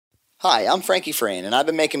Hi, I'm Frankie Frayne, and I've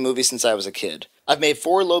been making movies since I was a kid. I've made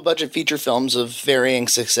 4 low-budget feature films of varying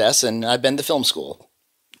success, and I've been to film school.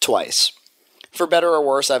 Twice. For better or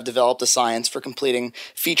worse, I've developed a science for completing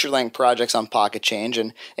feature-length projects on Pocket Change,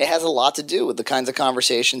 and it has a lot to do with the kinds of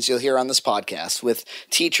conversations you'll hear on this podcast with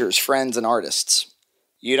teachers, friends, and artists.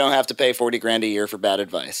 You don't have to pay $40,000 a year for bad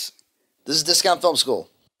advice. This is Discount Film School.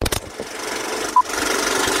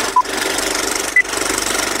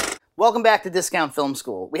 Welcome back to Discount Film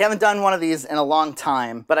School. We haven't done one of these in a long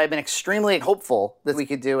time, but I've been extremely hopeful that we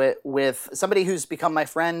could do it with somebody who's become my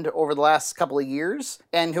friend over the last couple of years,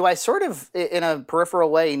 and who I sort of, in a peripheral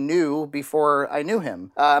way, knew before I knew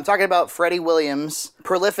him. I'm talking about Freddie Williams,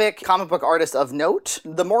 prolific comic book artist of note.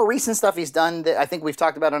 The more recent stuff he's done that I think we've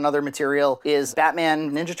talked about on other material is Batman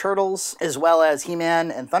Ninja Turtles, as well as He-Man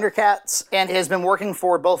and Thundercats, and has been working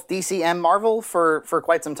for both DC and Marvel for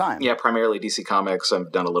quite some time. Yeah, primarily DC Comics.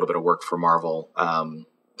 I've done a little bit of work for Marvel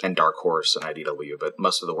and Dark Horse and IDW, but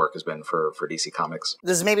most of the work has been for DC Comics.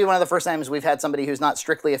 This is maybe one of the first times we've had somebody who's not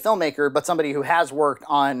strictly a filmmaker, but somebody who has worked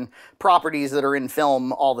on properties that are in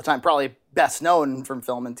film all the time, probably best known from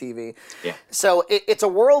film and TV. Yeah. So it's a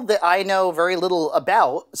world that I know very little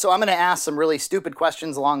about, so I'm going to ask some really stupid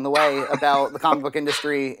questions along the way about the comic book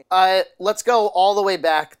industry. Let's go all the way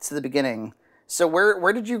back to the beginning. So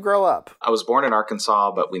where did you grow up? I was born in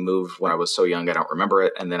Arkansas, but we moved when I was so young I don't remember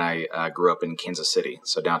it. And then I grew up in Kansas City,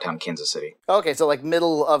 so downtown Kansas City. Okay, so like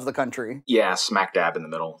middle of the country. Yeah, smack dab in the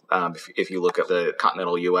middle. If you look at the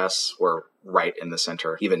continental U.S., we're right in the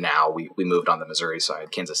center. Even now, we moved on the Missouri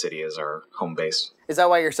side. Kansas City is our home base. Is that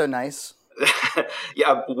why you're so nice?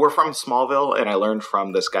 Yeah, we're from Smallville, and I learned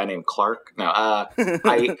from this guy named Clark. No,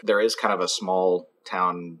 there is kind of a small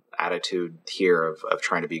town attitude here of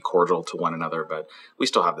trying to be cordial to one another, but we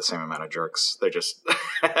still have the same amount of jerks. They'll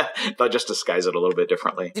just disguise it a little bit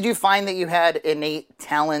differently. Did you find that you had innate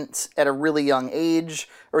talent at a really young age,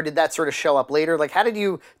 or did that sort of show up later? Like, how did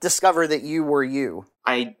you discover that you were you?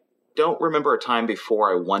 I don't remember a time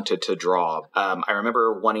before I wanted to draw. I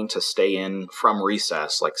remember wanting to stay in from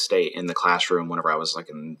recess, like stay in the classroom whenever I was like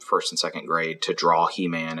in first and second grade to draw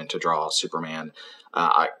He-Man and to draw Superman.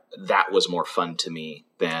 That was more fun to me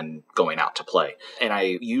than going out to play. And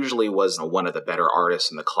I usually was one of the better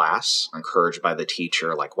artists in the class, encouraged by the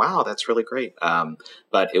teacher, like, wow, that's really great.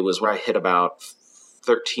 But it was when I hit about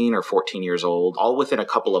 13 or 14 years old, all within a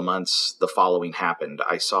couple of months, the following happened.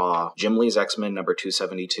 I saw Jim Lee's X-Men number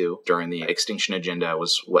 272 during the Extinction Agenda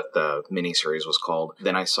was what the miniseries was called.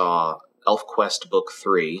 Then I saw ElfQuest Book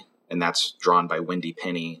 3, and that's drawn by Wendy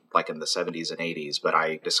Penny, like in the 70s and 80s. But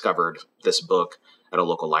I discovered this book at a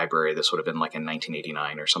local library. This would have been like in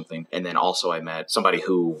 1989 or something. And then also I met somebody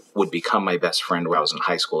who would become my best friend when I was in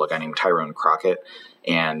high school, a guy named Tyrone Crockett.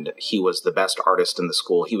 And he was the best artist in the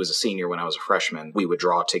school. He was a senior when I was a freshman. We would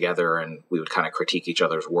draw together and we would kind of critique each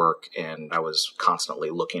other's work. And I was constantly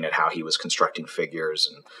looking at how he was constructing figures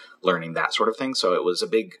and learning that sort of thing. So it was a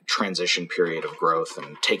big transition period of growth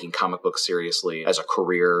and taking comic books seriously as a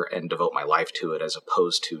career and devote my life to it as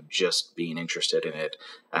opposed to just being interested in it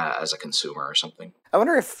as a consumer or something. I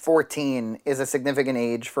wonder if 14 is a significant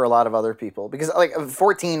age for a lot of other people, because like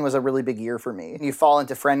 14 was a really big year for me. You fall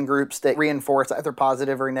into friend groups that reinforce either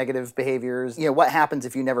positive or negative behaviors. You know, what happens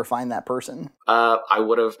if you never find that person? I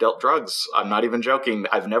would have dealt drugs. I'm not even joking.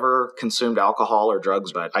 I've never consumed alcohol or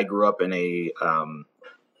drugs, but I grew up in a,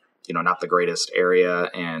 not the greatest area,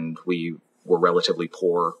 and we were relatively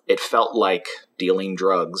poor. It felt like dealing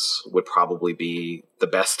drugs would probably be the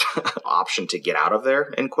best option to get out of there,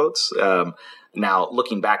 in quotes. Now,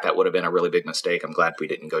 looking back, that would have been a really big mistake. I'm glad we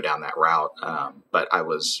didn't go down that route, but I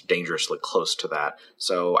was dangerously close to that.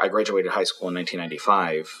 So I graduated high school in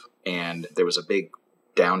 1995, and there was a big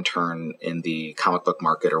downturn in the comic book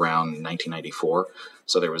market around 1994.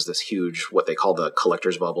 So there was this huge, what they call the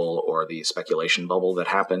collector's bubble or the speculation bubble that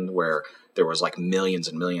happened, where there was like millions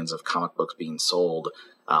and millions of comic books being sold,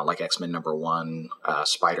 like X-Men number 1,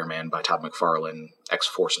 Spider-Man by Todd McFarlane,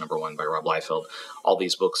 X-Force number 1 by Rob Liefeld. All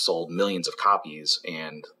these books sold millions of copies,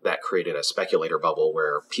 and that created a speculator bubble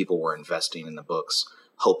where people were investing in the books,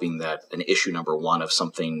 hoping that an issue number 1 of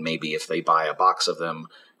something, maybe if they buy a box of them,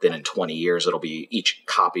 then in 20 years, each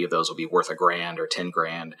copy of those will be worth $1,000 or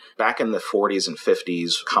 $10,000. Back in the 40s and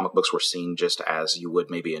 50s, comic books were seen just as you would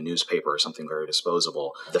maybe a newspaper or something very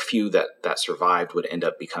disposable. The few that survived would end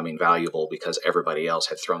up becoming valuable because everybody else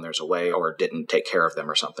had thrown theirs away or didn't take care of them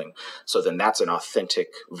or something. So then that's an authentic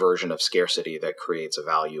version of scarcity that creates a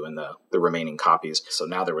value in the remaining copies. So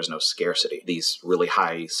now there was no scarcity. These really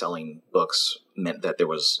high-selling books meant that there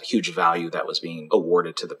was huge value that was being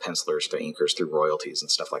awarded to the pencilers, to inkers through royalties and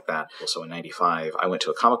stuff like that. So in 95, I went to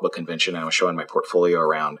a comic book convention and I was showing my portfolio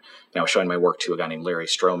around, and I was showing my work to a guy named Larry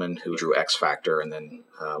Stroman, who drew X Factor and then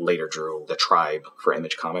later drew The Tribe for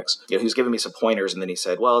Image Comics. He was giving me some pointers, and then he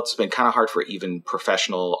said, well, it's been kind of hard for even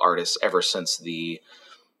professional artists ever since the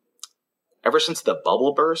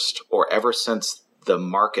bubble burst, or ever since the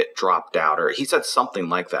market dropped out, or he said something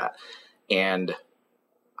like that. And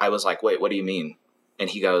I was like, wait, what do you mean? And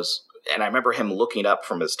he goes, and I remember him looking up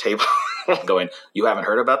from his table going, you haven't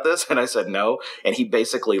heard about this? And I said, no. And he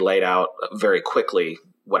basically laid out very quickly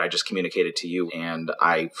what I just communicated to you. And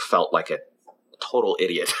I felt like a total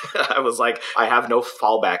idiot. I was like, I have no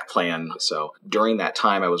fallback plan. So during that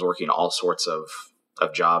time, I was working all sorts of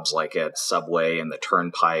jobs, like at Subway and the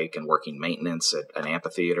Turnpike, and working maintenance at an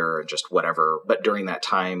amphitheater and just whatever. But during that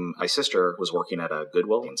time, my sister was working at a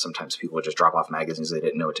Goodwill, and sometimes people would just drop off magazines they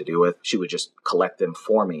didn't know what to do with. She would just collect them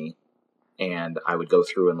for me, and I would go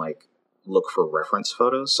through and like look for reference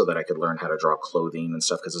photos so that I could learn how to draw clothing and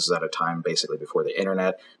stuff, because this is at a time basically before the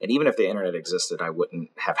internet. And even if the internet existed, I wouldn't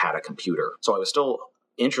have had a computer. So I was still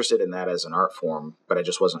interested in that as an art form, but I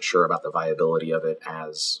just wasn't sure about the viability of it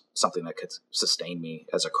as something that could sustain me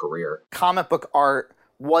as a career. Comic book art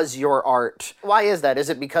was your art. Why is that? Is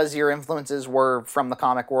it because your influences were from the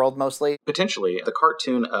comic world mostly? Potentially. The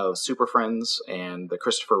cartoon of Super Friends and the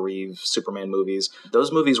Christopher Reeve Superman movies,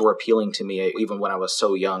 those movies were appealing to me even when I was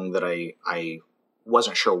so young that I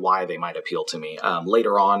wasn't sure why they might appeal to me.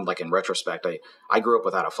 Later on, like in retrospect, I grew up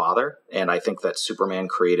without a father, and I think that Superman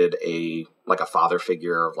created a father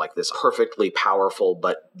figure of like this perfectly powerful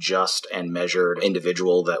but just and measured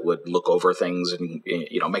individual that would look over things and,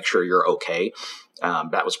 you know, make sure you're okay.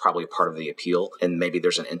 That was probably part of the appeal. And maybe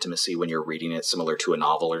there's an intimacy when you're reading it similar to a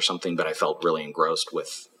novel or something, but I felt really engrossed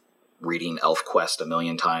with reading ElfQuest a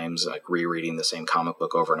million times, like rereading the same comic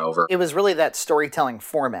book over and over. It was really that storytelling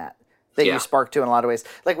format that you sparked to in a lot of ways.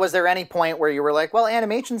 Like, was there any point where you were like, well,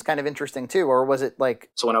 animation's kind of interesting too? Or was it like...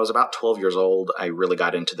 So when I was about 12 years old, I really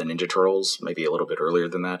got into the Ninja Turtles, maybe a little bit earlier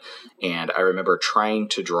than that. And I remember trying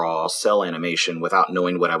to draw cell animation without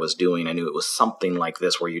knowing what I was doing. I knew it was something like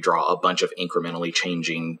this, where you draw a bunch of incrementally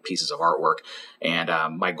changing pieces of artwork. And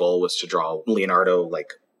my goal was to draw Leonardo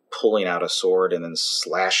like pulling out a sword and then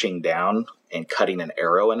slashing down and cutting an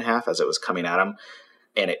arrow in half as it was coming at him.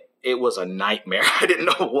 And it was a nightmare. I didn't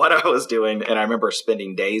know what I was doing. And I remember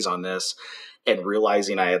spending days on this and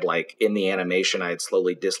realizing I had, like, in the animation, I had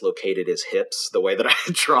slowly dislocated his hips the way that I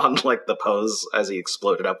had drawn, like, the pose as he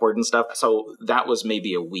exploded upward and stuff. So that was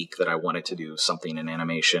maybe a week that I wanted to do something in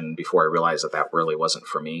animation before I realized that that really wasn't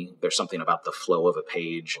for me. There's something about the flow of a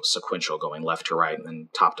page, sequential, going left to right and then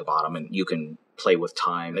top to bottom, and you can play with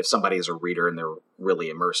time. If somebody is a reader and they're really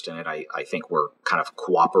immersed in it, I think we're kind of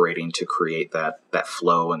cooperating to create that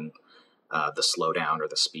flow and the slowdown or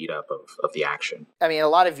the speed up of the action. I mean, a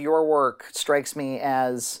lot of your work strikes me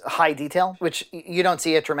as high detail, which you don't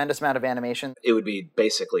see a tremendous amount of animation. It would be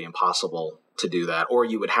basically impossible to do that, or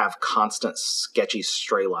you would have constant sketchy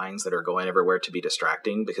stray lines that are going everywhere to be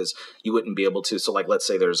distracting, because you wouldn't be able to. So, like, let's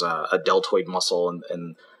say there's a deltoid muscle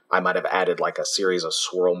and I might have added like a series of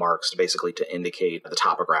swirl marks basically to indicate the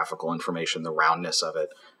topographical information, the roundness of it.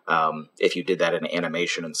 If you did that in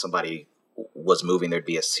animation and somebody was moving, there'd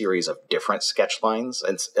be a series of different sketch lines.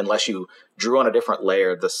 And unless you drew on a different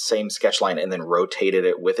layer, the same sketch line, and then rotated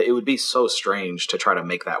it with it, it would be so strange to try to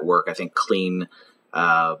make that work. I think clean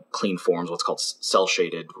forms, what's called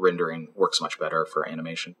cel-shaded rendering, works much better for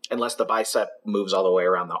animation. Unless the bicep moves all the way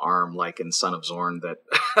around the arm, like in Son of Zorn, that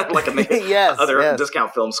like in the other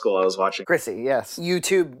discount film school I was watching. Chrissy, yes. You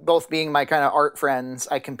two both being my kind of art friends,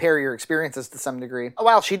 I compare your experiences to some degree.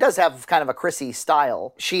 While she does have kind of a Chrissy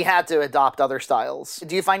style, she had to adopt other styles.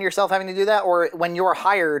 Do you find yourself having to do that? Or when you're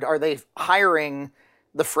hired, are they hiring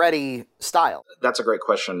the Freddy style? That's a great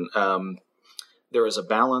question. There is a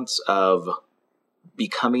balance of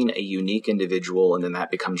becoming a unique individual, and then that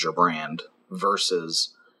becomes your brand,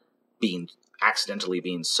 versus accidentally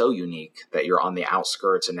being so unique that you're on the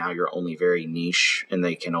outskirts and now you're only very niche and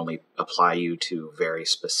they can only apply you to very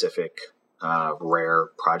specific rare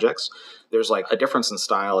projects. There's like a difference in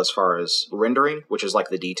style as far as rendering, which is like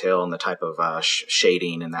the detail and the type of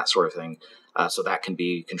shading and that sort of thing. So that can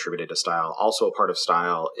be contributed to style. Also, a part of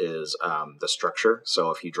style is the structure.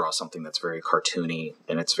 So if you draw something that's very cartoony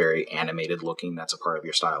and it's very animated looking, that's a part of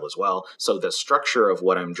your style as well. So the structure of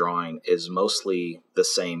what I'm drawing is mostly the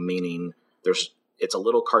same, meaning it's a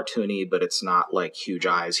little cartoony, but it's not like huge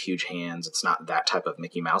eyes, huge hands. It's not that type of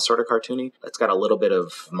Mickey Mouse sort of cartoony. It's got a little bit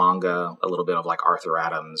of manga, a little bit of like Arthur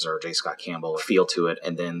Adams or J. Scott Campbell feel to it.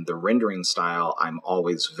 And then the rendering style, I'm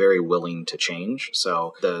always very willing to change.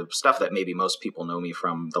 So the stuff that maybe most people know me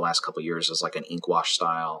from the last couple of years is like an ink wash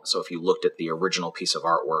style. So if you looked at the original piece of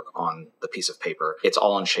artwork on the piece of paper, it's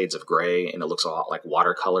all in shades of gray and it looks a lot like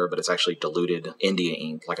watercolor, but it's actually diluted India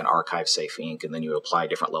ink, like an archive safe ink. And then you apply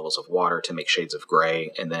different levels of water to make shades of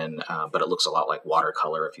gray. And then, but it looks a lot like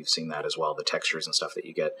watercolor if you've seen that as well, the textures and stuff that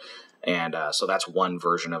you get. And so that's one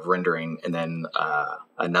version of rendering. And then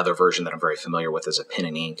another version that I'm very familiar with is a pen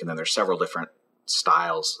and ink. And then there's several different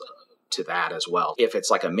styles to that as well. If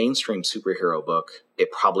it's like a mainstream superhero book,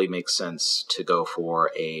 it probably makes sense to go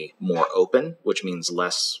for a more open, which means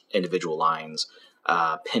less individual lines,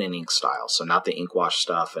 pen and ink style. So not the ink wash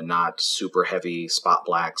stuff and not super heavy spot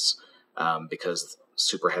blacks, because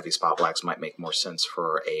super heavy spot blacks might make more sense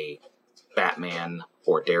for a Batman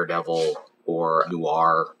or Daredevil or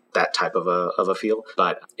noir, that type of a feel.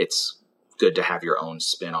 But it's good to have your own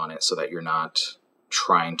spin on it so that you're not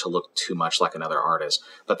trying to look too much like another artist.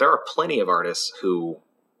 But there are plenty of artists who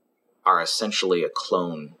are essentially a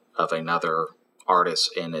clone of another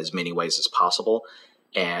artist in as many ways as possible.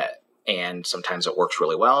 And sometimes it works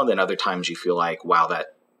really well. And then other times you feel like, wow,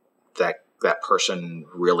 that person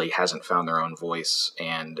really hasn't found their own voice.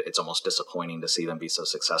 And it's almost disappointing to see them be so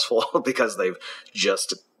successful because they've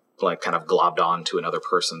just like kind of globbed on to another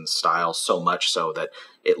person's style so much so that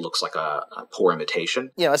it looks like a poor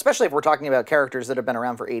imitation. You know, especially if we're talking about characters that have been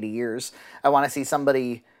around for 80 years. I want to see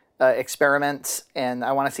somebody experiment, and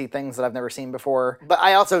I want to see things that I've never seen before. But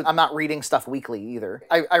I'm not reading stuff weekly either.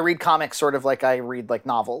 I read comics sort of like I read like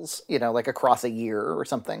novels, you know, like across a year or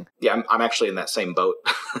something. Yeah, I'm actually in that same boat.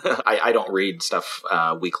 I don't read stuff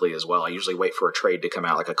weekly as well. I usually wait for a trade to come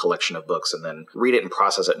out, like a collection of books, and then read it and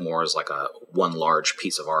process it more as like one large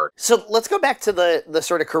piece of art. So let's go back to the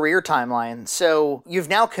sort of career timeline. So you've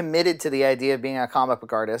now committed to the idea of being a comic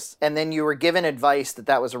book artist, and then you were given advice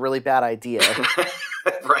that was a really bad idea.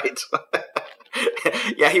 Right.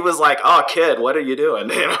 Yeah, he was like, "Oh, kid, what are you doing?"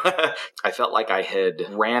 I felt like I had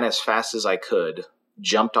ran as fast as I could,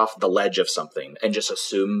 jumped off the ledge of something, and just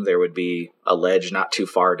assumed there would be a ledge not too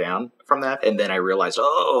far down from that. And then I realized,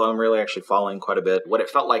 oh, I'm really actually falling quite a bit. What it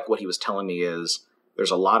felt like, what he was telling me is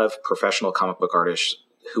there's a lot of professional comic book artists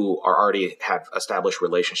who already have established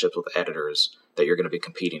relationships with editors that you're going to be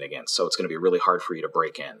competing against. So it's going to be really hard for you to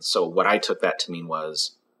break in. So what I took that to mean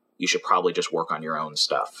was, you should probably just work on your own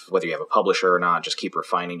stuff. Whether you have a publisher or not, just keep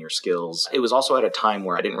refining your skills. It was also at a time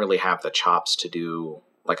where I didn't really have the chops to do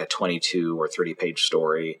like a 22 or 30 page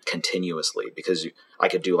story continuously, because I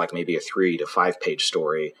could do like maybe a 3 to 5 page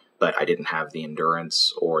story, but I didn't have the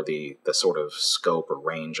endurance or the sort of scope or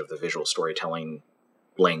range of the visual storytelling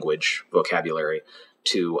language, vocabulary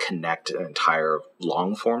to connect an entire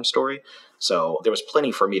long form story. So there was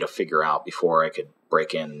plenty for me to figure out before I could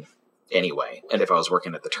break in anyway. And if I was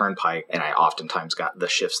working at the Turnpike and I oftentimes got the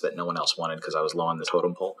shifts that no one else wanted because I was low on the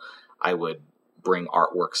totem pole, I would bring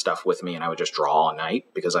artwork stuff with me and I would just draw all night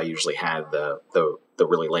because I usually had the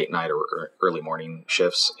really late night or early morning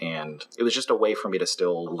shifts. And it was just a way for me to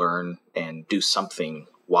still learn and do something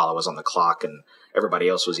while I was on the clock, and everybody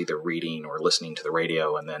else was either reading or listening to the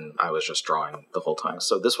radio, and then I was just drawing the whole time.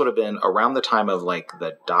 So this would have been around the time of like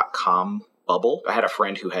the .com bubble. I had a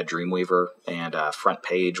friend who had Dreamweaver and Front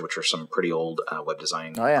Page, which are some pretty old web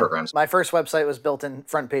design programs. My first website was built in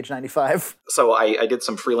Front Page 95. So I did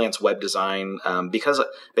some freelance web design because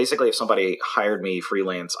basically if somebody hired me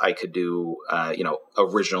freelance, I could do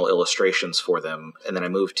original illustrations for them. And then I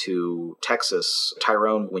moved to Texas.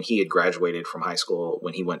 Tyrone, when he had graduated from high school,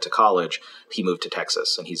 when he went to college, he moved to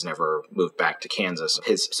Texas and he's never moved back to Kansas.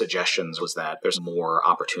 His suggestions was that there's more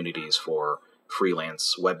opportunities for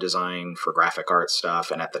freelance web design, for graphic art stuff.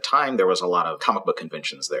 And at the time, there was a lot of comic book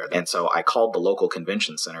conventions there. And so I called the local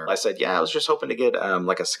convention center. I said, I was just hoping to get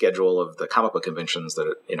like a schedule of the comic book conventions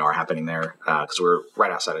that are happening there because we're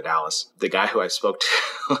right outside of Dallas. The guy who I spoke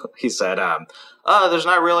to, he said, there's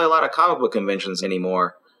not really a lot of comic book conventions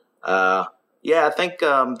anymore. I think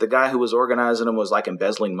the guy who was organizing them was like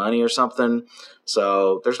embezzling money or something.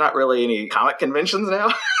 So there's not really any comic conventions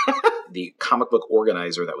now. The comic book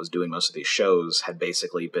organizer that was doing most of these shows had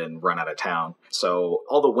basically been run out of town. So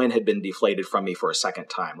all the wind had been deflated from me for a second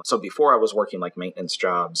time. So before I was working like maintenance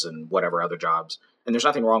jobs and whatever other jobs. And there's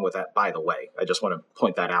nothing wrong with that, by the way. I just want to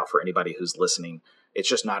point that out for anybody who's listening. It's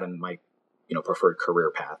just not in my preferred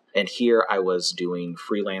career path. And here I was doing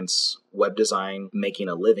freelance web design, making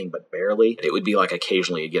a living, but barely. It would be like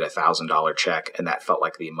occasionally you'd get $1,000 check, and that felt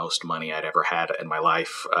like the most money I'd ever had in my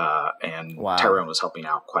life. And Wow. Tyrone was helping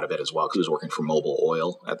out quite a bit as well, because he was working for Mobil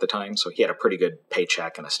Oil at the time. So he had a pretty good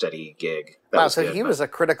paycheck and a steady gig. Wow, so he was a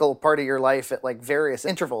critical part of your life at like various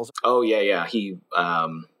intervals. Oh, yeah. He,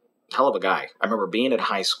 hell of a guy. I remember being in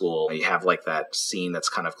high school, you have like that scene that's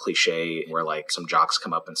kind of cliche where like some jocks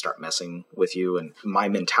come up and start messing with you. And my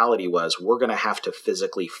mentality was, we're going to have to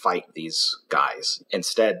physically fight these guys.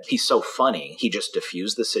 Instead, he's so funny. He just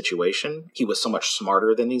diffused the situation. He was so much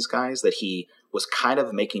smarter than these guys that he was kind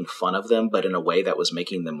of making fun of them, but in a way that was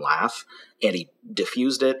making them laugh. And he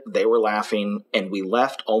diffused it. They were laughing. And we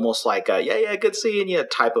left almost like a, yeah, good seeing you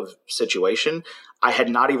type of situation. I had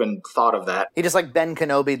not even thought of that. He just like Ben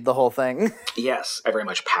Kenobi'd the whole thing. Yes, I very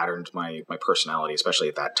much patterned my personality, especially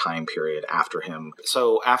at that time period after him.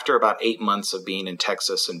 So after about 8 months of being in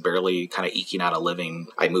Texas and barely kind of eking out a living,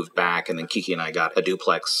 I moved back, and then Kiki and I got a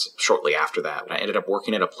duplex shortly after that. I ended up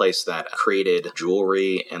working at a place that created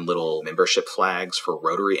jewelry and little membership flags for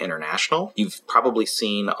Rotary International. You've probably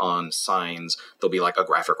seen on signs, there'll be like a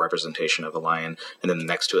graphic representation of a lion, and then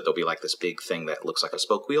next to it there'll be like this big thing that looks like a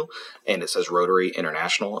spoke wheel, and it says Rotary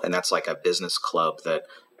International, and that's like a business club that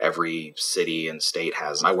every city and state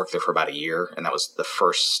has. I worked there for about a year, and that was the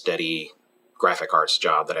first steady graphic arts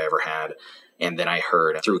job that I ever had. And then I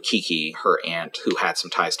heard through Kiki, her aunt, who had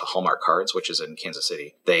some ties to Hallmark Cards, which is in Kansas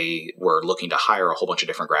City, they were looking to hire a whole bunch of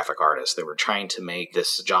different graphic artists. They were trying to make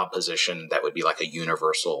this job position that would be like a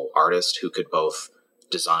universal artist who could both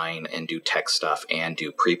design and do tech stuff and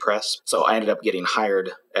do pre-press. So I ended up getting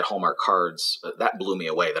hired at Hallmark Cards. That blew me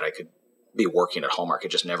away that I could be working at Hallmark.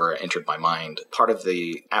 It just never entered my mind. Part of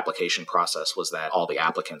the application process was that all the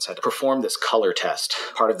applicants had to perform this color test.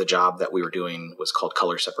 Part of the job that we were doing was called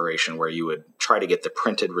color separation, where you would try to get the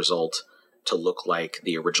printed result to look like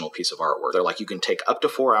the original piece of artwork. They're like, you can take up to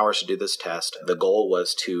 4 hours to do this test. The goal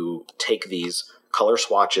was to take these color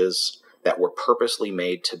swatches that were purposely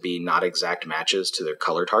made to be not exact matches to their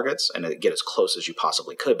color targets and get as close as you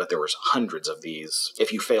possibly could. But there was hundreds of these.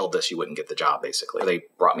 If you failed this, you wouldn't get the job, basically. They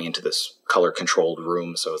brought me into this color-controlled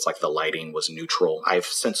room, so it's like the lighting was neutral. I've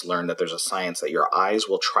since learned that there's a science that your eyes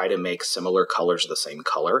will try to make similar colors the same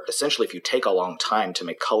color. Essentially, if you take a long time to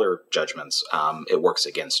make color judgments, it works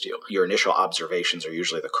against you. Your initial observations are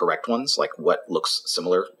usually the correct ones, like what looks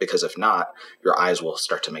similar, because if not, your eyes will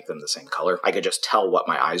start to make them the same color. I could just tell what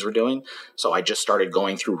my eyes were doing. So I just started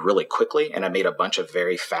going through really quickly, and I made a bunch of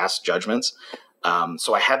very fast judgments.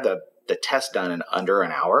 So I had the test done in under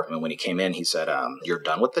an hour. And when he came in, he said, you're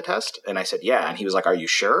done with the test? And I said, yeah. And he was like, are you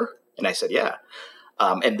sure? And I said, yeah.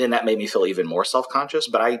 And then that made me feel even more self-conscious.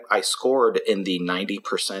 But I scored in the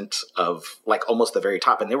 90% of like almost the very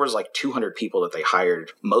top. And there was like 200 people that they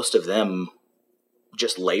hired. Most of them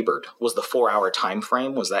just labored. Was the 4-hour time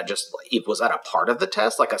frame, was that a part of the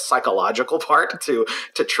test, like a psychological part to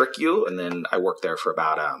trick you? And then I worked there for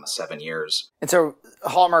about 7 years. And so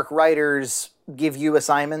Hallmark writers give you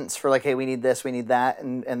assignments for like, hey, we need this, we need that,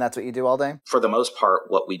 and that's what you do all day? For the most part,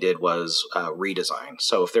 what we did was redesign.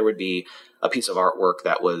 So if there would be a piece of artwork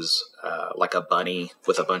that was like a bunny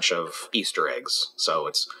with a bunch of Easter eggs, so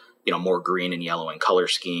it's more green and yellow in color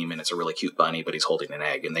scheme, and it's a really cute bunny, but he's holding an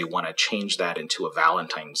egg, and they want to change that into a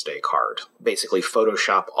Valentine's Day card. Basically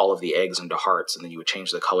Photoshop all of the eggs into hearts, and then you would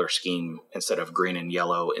change the color scheme instead of green and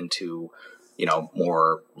yellow into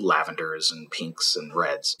more lavenders and pinks and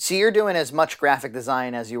reds. So you're doing as much graphic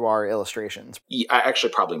design as you are illustrations. Yeah,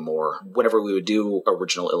 actually, probably more. Whenever we would do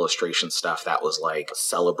original illustration stuff, that was like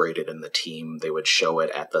celebrated in the team. They would show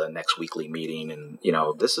it at the next weekly meeting, and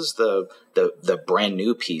this is the brand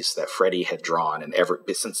new piece that Freddie had drawn. And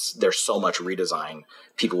since there's so much redesign,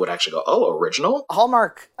 people would actually go, "Oh, original."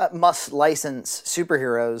 Hallmark must license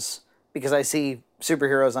superheroes, because I see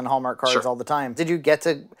superheroes on Hallmark cards Sure. all the time. Did you get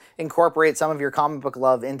to incorporate some of your comic book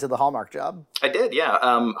love into the Hallmark job? I did, yeah.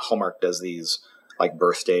 Hallmark does these like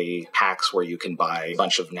birthday packs where you can buy a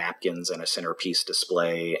bunch of napkins and a centerpiece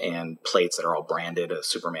display and plates that are all branded as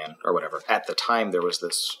Superman or whatever. At the time, there was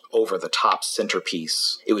this over-the-top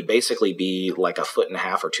centerpiece. It would basically be like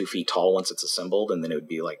 1.5 or 2 feet tall once it's assembled, and then it would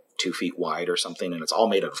be like 2 feet wide or something, and it's all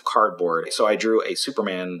made of cardboard. So I drew a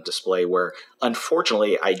Superman display where,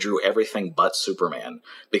 unfortunately, I drew everything but Superman,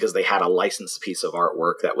 because they had a licensed piece of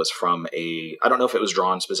artwork that was from I don't know if it was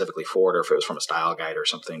drawn specifically for it or if it was from a style guide or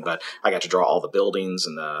something, but I got to draw all the buildings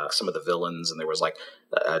and some of the villains, and there was like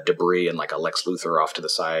debris and like a Lex Luthor off to the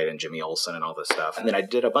side and Jimmy Olsen and all this stuff. And then I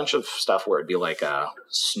did a bunch of stuff where it'd be like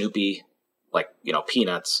Snoopy, like,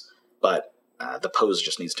 Peanuts, but the pose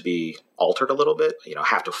just needs to be altered a little bit.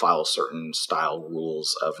 Have to follow certain style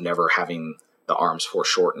rules of never having the arms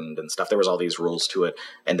foreshortened and stuff. There was all these rules to it,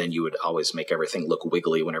 and then you would always make everything look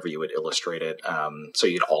wiggly whenever you would illustrate it. So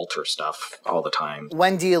you'd alter stuff all the time.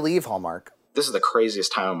 When do you leave Hallmark? This is the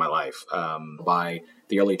craziest time of my life. By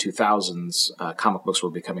the early 2000s, comic books were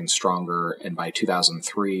becoming stronger, and by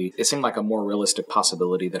 2003, it seemed like a more realistic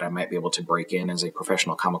possibility that I might be able to break in as a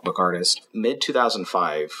professional comic book artist.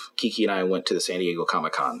 Mid-2005, Kiki and I went to the San Diego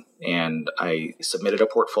Comic-Con, and I submitted a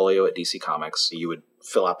portfolio at DC Comics. You would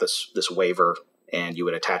fill out this waiver, and you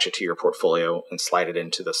would attach it to your portfolio and slide it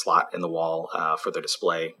into the slot in the wall for the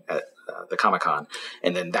display at the Comic-Con.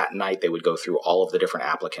 And then that night they would go through all of the different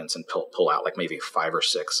applicants and pull out like maybe 5 or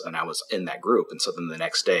 6. And I was in that group. And so then the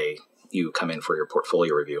next day you come in for your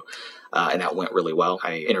portfolio review. And that went really well.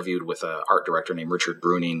 I interviewed with an art director named Richard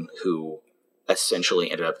Bruning, who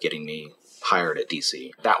essentially ended up getting me hired at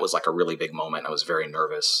DC. That was like a really big moment. I was very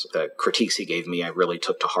nervous. The critiques he gave me, I really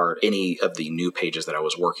took to heart. Any of the new pages that I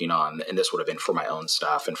was working on, and this would have been for my own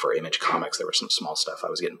stuff and for Image Comics, there was some small stuff I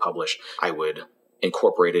was getting published, I would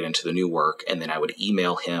incorporate it into the new work, and then I would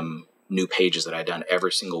email him new pages that I'd done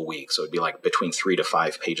every single week. So it'd be like between 3 to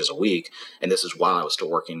 5 pages a week. And this is while I was still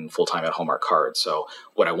working full-time at Hallmark Cards. So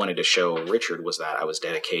what I wanted to show Richard was that I was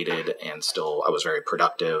dedicated and still I was very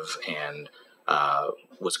productive and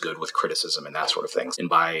was good with criticism and that sort of things. And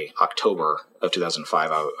by October of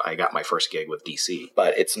 2005, I got my first gig with DC.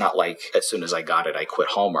 But it's not like as soon as I got it, I quit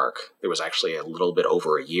Hallmark. There was actually a little bit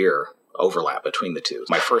over a year overlap between the two.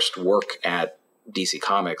 My first work at DC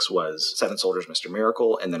Comics was Seven Soldiers, Mr.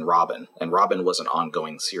 Miracle, and then Robin. And Robin was an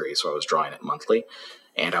ongoing series, so I was drawing it monthly.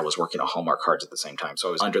 And I was working on Hallmark Cards at the same time. So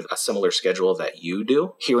I was under a similar schedule that you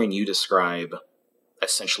do. Hearing you describe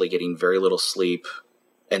essentially getting very little sleep,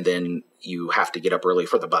 and then you have to get up early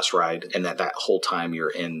for the bus ride, and that whole time you're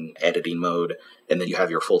in editing mode, and then you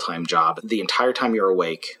have your full-time job. The entire time you're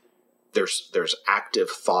awake, there's active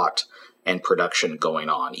thought and production going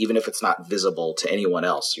on. Even if it's not visible to anyone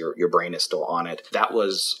else, your brain is still on it. That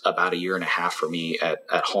was about a year and a half for me at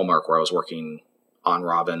Hallmark, where I was working on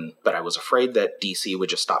Robin, but I was afraid that DC would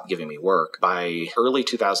just stop giving me work. By early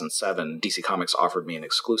 2007, DC Comics offered me an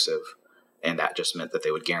exclusive, and that just meant that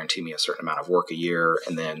they would guarantee me a certain amount of work a year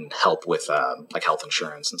and then help with like health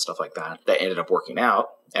insurance and stuff like that. That ended up working out,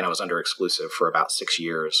 and I was under exclusive for about 6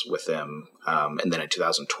 years with them. And then in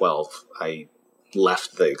 2012, I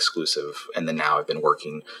left the exclusive, and then now I've been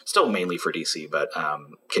working still mainly for DC, but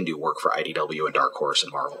can do work for IDW and Dark Horse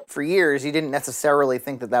and Marvel. For years, you didn't necessarily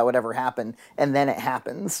think that would ever happen, and then it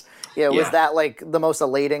happens. Was that like the most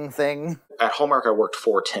elating thing? At Hallmark, I worked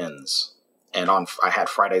 4 tens, and I had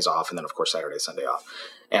Fridays off, and then of course Saturday, Sunday off.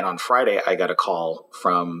 And on Friday, I got a call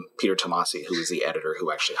from Peter Tomasi, who was the editor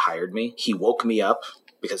who actually hired me. He woke me up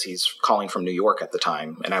because he's calling from New York at the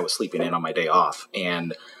time, and I was sleeping in on my day off,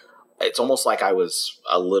 and it's almost like I was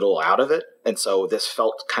a little out of it. And so this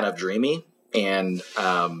felt kind of dreamy. And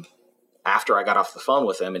after I got off the phone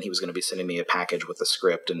with him and he was going to be sending me a package with the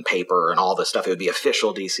script and paper and all this stuff, it would be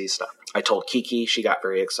official DC stuff. I told Kiki, she got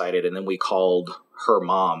very excited. And then we called her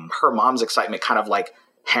mom. Her mom's excitement kind of like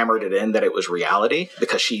hammered it in that it was reality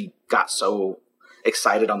because she got so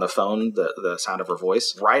excited on the phone, the sound of her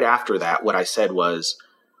voice. Right after that, what I said was,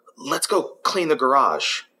 let's go clean the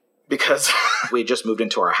garage. Because we just moved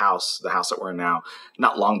into our house, the house that we're in now,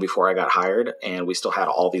 not long before I got hired. And we still had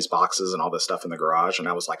all these boxes and all this stuff in the garage. And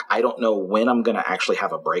I was like, I don't know when I'm going to actually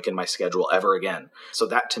have a break in my schedule ever again. So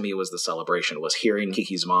that to me was the celebration, was hearing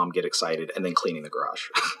Kiki's mom get excited and then cleaning the garage.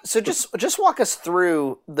 So just walk us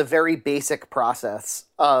through the very basic process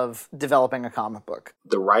of developing a comic book.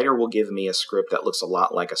 The writer will give me a script that looks a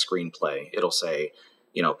lot like a screenplay. It'll say,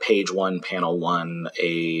 page 1, panel 1,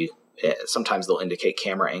 sometimes they'll indicate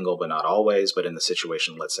camera angle, but not always. But in the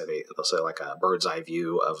situation, let's say they'll say like a bird's eye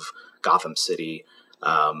view of Gotham City.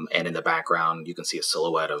 And in the background, you can see a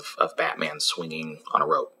silhouette of Batman swinging on a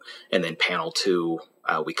rope. And then panel 2,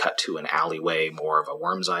 we cut to an alleyway, more of a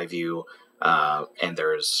worm's eye view. And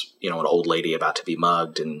there's, an old lady about to be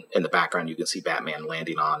mugged. And in the background, you can see Batman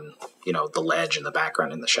landing on, the ledge in the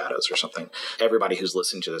background in the shadows or something. Everybody who's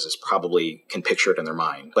listening to this probably can picture it in their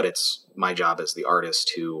mind. But it's my job as the artist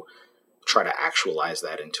to try to actualize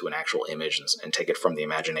that into an actual image and take it from the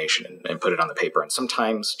imagination and put it on the paper. And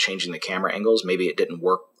sometimes changing the camera angles, maybe it didn't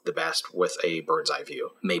work the best with a bird's eye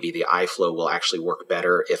view. Maybe the eye flow will actually work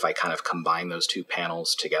better if I kind of combine those two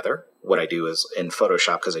panels together. What I do is in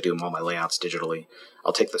Photoshop, because I do all my layouts digitally,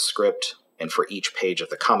 I'll take the script, and for each page of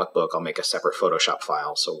the comic book, I'll make a separate Photoshop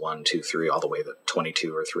file. So 1, 2, 3, all the way to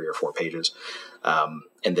 22 or 3 or 4 pages.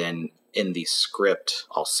 And then in the script,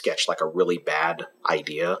 I'll sketch like a really bad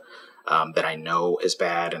idea. that I know is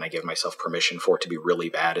bad, and I give myself permission for it to be really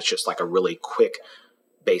bad. It's just like a really quick,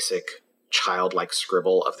 basic, childlike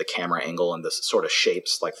scribble of the camera angle and this sort of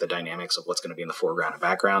shapes like the dynamics of what's going to be in the foreground and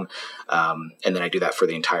background. And then I do that for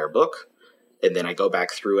the entire book. And then I go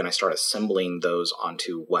back through and I start assembling those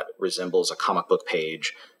onto what resembles a comic book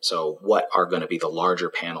page. So what are going to be the larger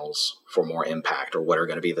panels for more impact, or what are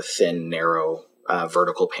going to be the thin, narrow,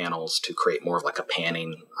 vertical panels to create more of like a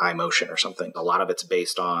panning eye motion or something. A lot of it's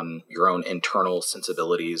based on your own internal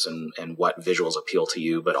sensibilities and what visuals appeal to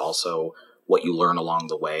you, but also what you learn along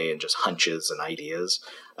the way and just hunches and ideas.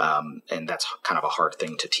 And that's kind of a hard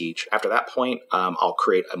thing to teach. After that point, I'll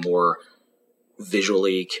create a more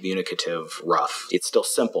visually communicative rough. It's still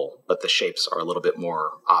simple, but the shapes are a little bit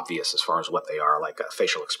more obvious as far as what they are, like a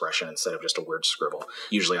facial expression instead of just a word scribble.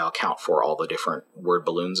 Usually I'll account for all the different word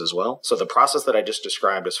balloons as well. So the process that I just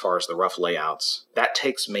described as far as the rough layouts, that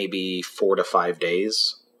takes maybe 4 to 5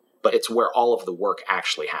 days, but it's where all of the work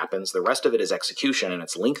actually happens. The rest of it is execution, and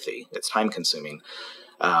it's lengthy. It's time consuming.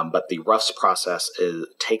 But the roughs process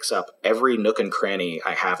takes up every nook and cranny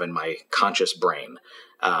I have in my conscious brain.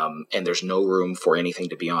 And there's no room for anything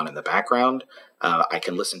to be on in the background. I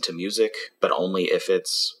can listen to music, but only if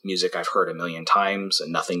it's music I've heard a million times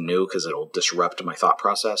and nothing new, because it'll disrupt my thought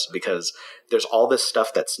process. Because there's all this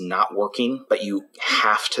stuff that's not working, but you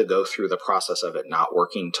have to go through the process of it not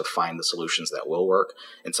working to find the solutions that will work.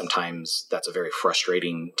 And sometimes that's a very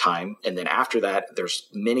frustrating time. And then after that, there's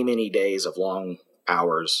many, many days of long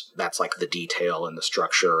hours. That's like the detail and the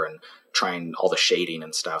structure and trying all the shading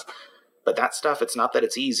and stuff. But that stuff, it's not that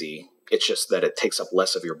it's easy. It's just that it takes up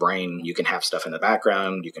less of your brain. You can have stuff in the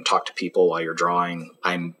background. You can talk to people while you're drawing.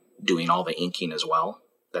 I'm doing all the inking as well.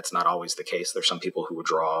 That's not always the case. There's some people who would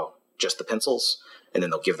draw just the pencils, and then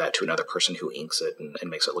they'll give that to another person who inks it and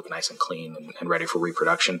makes it look nice and clean and ready for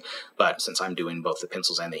reproduction. But since I'm doing both the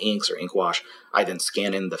pencils and the inks or ink wash, I then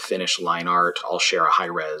scan in the finished line art. I'll share a high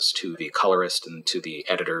res to the colorist and to the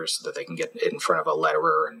editors so that they can get it in front of a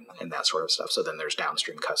letterer and that sort of stuff. So then there's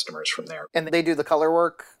downstream customers from there. And they do the color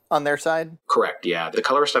work on their side? Correct, yeah. The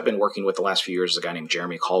colorist I've been working with the last few years is a guy named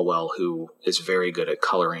Jeremy Caldwell, who is very good at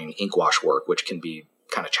coloring ink wash work, which can be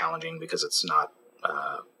kind of challenging because it's not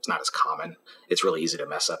as common. It's really easy to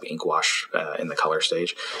mess up ink wash in the color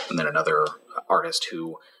stage. And then another artist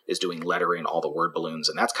who is doing lettering all the word balloons.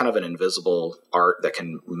 And that's kind of an invisible art that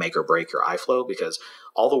can make or break your eye flow, because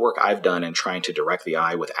all the work I've done in trying to direct the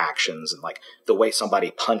eye with actions and like the way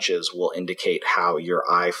somebody punches will indicate how your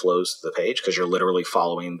eye flows to the page, because you're literally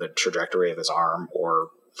following the trajectory of his arm or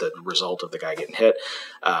the result of the guy getting hit.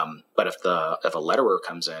 But if a letterer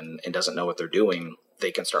comes in and doesn't know what they're doing,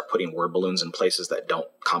 they can start putting word balloons in places that don't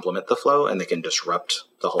complement the flow, and they can disrupt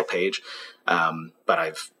the whole page. But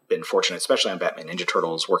I've been fortunate, especially on Batman Ninja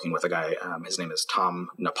Turtles, working with a guy, his name is Tom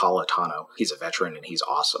Napolitano. He's a veteran and he's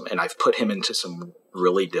awesome. And I've put him into some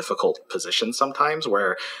really difficult positions sometimes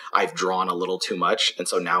where I've drawn a little too much. And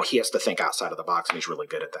so now he has to think outside of the box, and he's really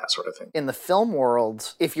good at that sort of thing. In the film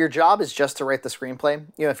world, if your job is just to write the screenplay,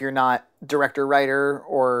 if you're not director, writer,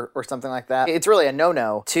 or something like that, it's really a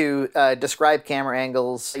no-no to describe camera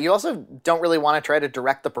angles. You also don't really want to try to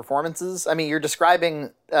direct the performances. I mean, you're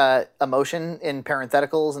describing emotion in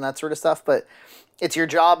parentheticals and that sort of stuff, but it's your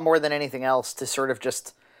job more than anything else to sort of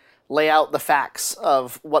just lay out the facts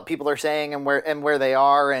of what people are saying and where they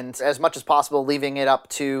are, and as much as possible leaving it up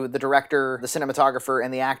to the director, the cinematographer,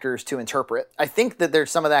 and the actors to interpret. I think that there's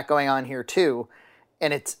some of that going on here too,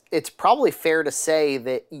 and it's probably fair to say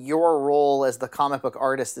that your role as the comic book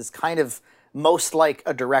artist is kind of most like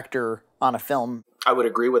a director on a film. I would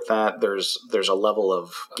agree with that. There's a level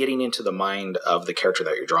of getting into the mind of the character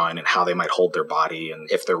that you're drawing and how they might hold their body. And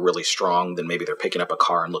if they're really strong, then maybe they're picking up a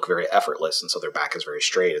car and look very effortless, and so their back is very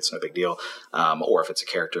straight. It's no big deal. Or if it's a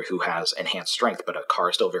character who has enhanced strength, but a car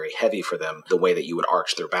is still very heavy for them, the way that you would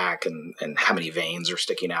arch their back and how many veins are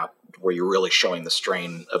sticking out where you're really showing the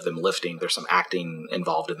strain of them lifting. There's some acting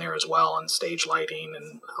involved in there as well, and stage lighting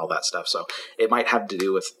and all that stuff. So it might have to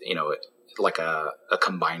do with, like a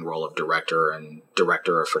combined role of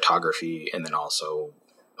director of photography, and then also,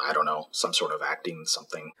 I don't know, some sort of acting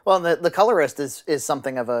something. Well, the colorist is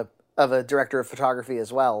something of a director of photography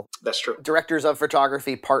as well. That's true. Directors of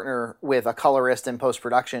photography partner with a colorist in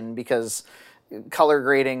post-production because color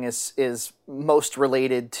grading is most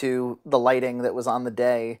related to the lighting that was on the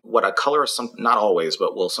day. What a colorist, not always,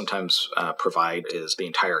 but will sometimes provide is the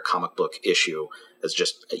entire comic book issue. It's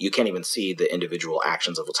just, you can't even see the individual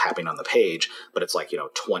actions of what's happening on the page, but it's like,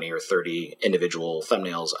 20 or 30 individual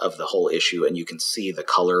thumbnails of the whole issue, and you can see the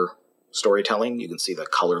color storytelling. You can see the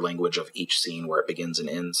color language of each scene where it begins and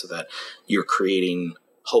ends, so that you're creating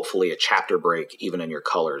hopefully a chapter break even in your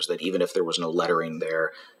colors, that even if there was no lettering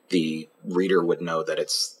there, the reader would know that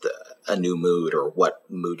it's a new mood or what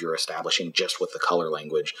mood you're establishing just with the color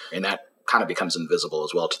language. And that kind of becomes invisible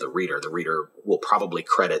as well to the reader. The reader will probably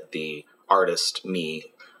credit the artist,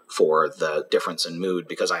 me, for the difference in mood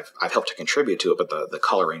because I've helped to contribute to it, but the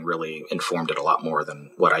coloring really informed it a lot more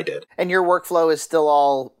than what I did. And your workflow is still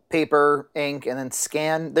all paper, ink, and then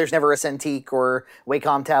scan? There's never a Cintiq or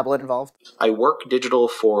Wacom tablet involved? I work digital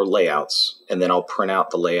for layouts, and then I'll print out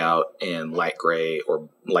the layout in light gray or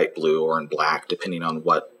light blue or in black, depending on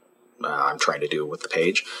what I'm trying to do with the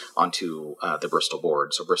page, onto the Bristol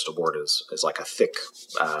board. So Bristol board is like a thick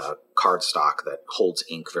cardstock that holds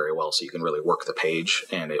ink very well, so you can really work the page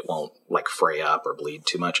and it won't like fray up or bleed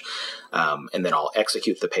too much. And then I'll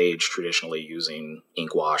execute the page traditionally using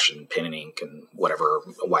ink wash and pen and ink and whatever,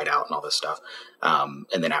 whiteout and all this stuff.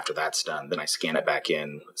 And then after that's done, then I scan it back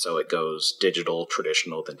in. So it goes digital,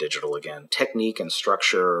 traditional, then digital again. Technique and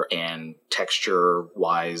structure and texture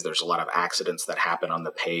wise, there's a lot of accidents that happen on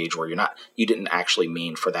the page where you didn't actually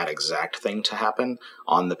mean for that exact thing to happen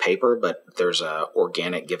on the paper, but there's a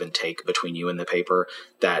organic give and take between you and the paper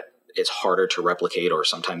that is harder to replicate or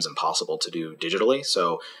sometimes impossible to do digitally.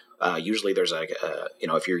 So usually there's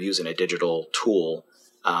if you're using a digital tool,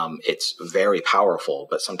 it's very powerful,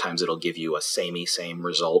 but sometimes it'll give you a same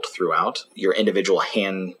result throughout. Your individual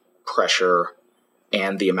hand pressure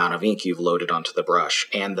and the amount of ink you've loaded onto the brush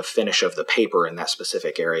and the finish of the paper in that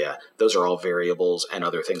specific area. Those are all variables and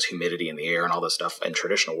other things, humidity in the air and all this stuff in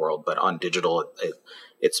traditional world. But on digital,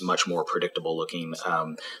 it's much more predictable looking.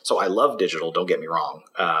 So I love digital, don't get me wrong.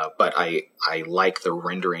 But I like the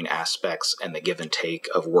rendering aspects and the give and take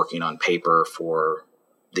of working on paper for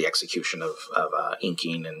the execution of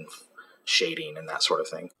inking and shading and that sort of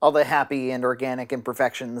thing. All the happy and organic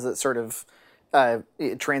imperfections that sort of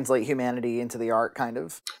translate humanity into the art, kind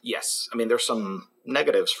of. Yes. I mean, there's some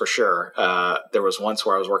negatives for sure. There was once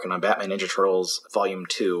where I was working on Batman Ninja Turtles Volume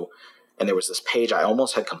 2, and there was this page I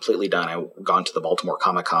almost had completely done. I'd gone to the Baltimore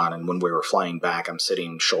Comic-Con, and when we were flying back, I'm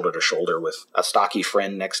sitting shoulder to shoulder with a stocky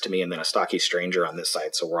friend next to me and then a stocky stranger on this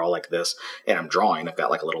side. So we're all like this, and I'm drawing. I've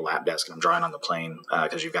got like a little lap desk, and I'm drawing on the plane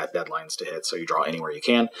because you've got deadlines to hit, so you draw anywhere you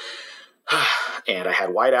can. And I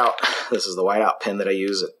had whiteout. This is the whiteout pen that I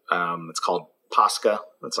use. It's called Posca.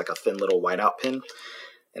 It's like a thin little whiteout pen,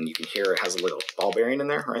 and you can hear it has a little ball bearing in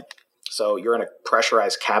there, right? So you're in a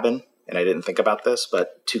pressurized cabin, and I didn't think about this,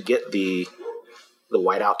 but to get the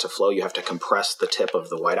whiteout to flow, you have to compress the tip of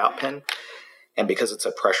the whiteout pen, and because it's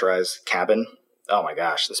a pressurized cabin, oh my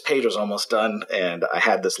gosh, this page was almost done, and I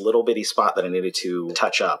had this little bitty spot that I needed to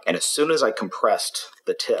touch up, and as soon as I compressed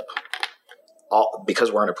the tip,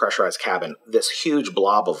 because we're in a pressurized cabin, this huge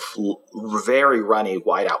blob of very runny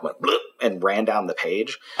whiteout went bloop and ran down the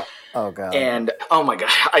page. Oh, God. And, oh, my God,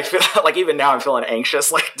 I feel like even now I'm feeling anxious,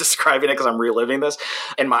 like describing it because I'm reliving this.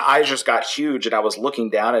 And my eyes just got huge, and I was looking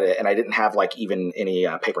down at it, and I didn't have like even any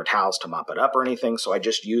paper towels to mop it up or anything. So I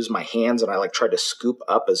just used my hands, and I like tried to scoop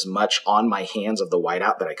up as much on my hands of the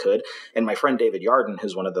whiteout that I could. And my friend David Yarden,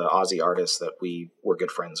 who's one of the Aussie artists that we were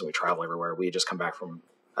good friends and we travel everywhere. We had just come back from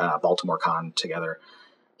Baltimore Con together.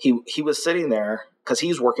 He was sitting there because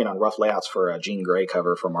he's working on rough layouts for a Jean Grey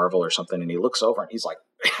cover for Marvel or something, and he looks over and he's like,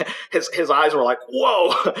 his eyes were like,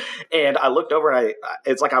 whoa. And I looked over and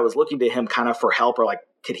it's like I was looking to him kind of for help or like,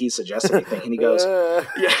 could he suggest anything? And he goes,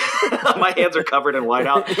 yeah, my hands are covered in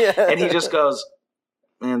whiteout. Yeah. And he just goes,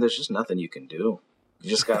 man, there's just nothing you can do. You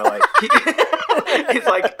just gotta like, he's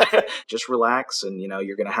like, just relax, and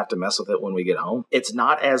you're gonna have to mess with it when we get home. It's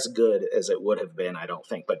not as good as it would have been, I don't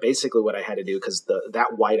think. But basically, what I had to do, because that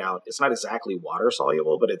whiteout, it's not exactly water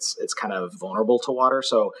soluble, but it's kind of vulnerable to water.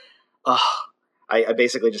 So, I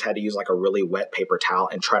basically just had to use like a really wet paper towel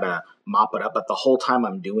and try to mop it up. But the whole time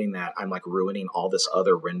I'm doing that, I'm like ruining all this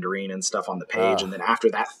other rendering and stuff on the page. And then after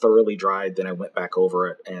that thoroughly dried, then I went back over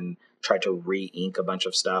it and tried to re-ink a bunch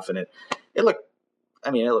of stuff, and it looked. I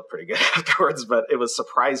mean, it looked pretty good afterwards, but it was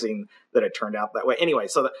surprising that it turned out that way. Anyway,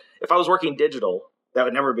 so if I was working digital, that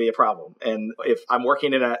would never be a problem. And if I'm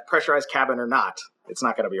working in a pressurized cabin or not, it's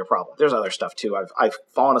not going to be a problem. There's other stuff too. I've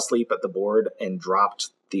fallen asleep at the board and dropped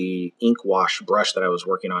the ink wash brush that I was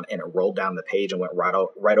working on, and it rolled down the page and went right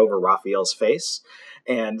over Raphael's face.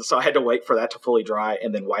 And so I had to wait for that to fully dry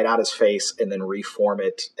and then white out his face and then reform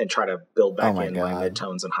it and try to build back my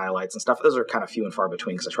midtones and highlights and stuff. Those are kind of few and far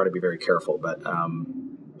between because I try to be very careful. But,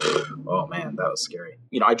 oh man, that was scary.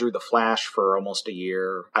 I drew The Flash for almost a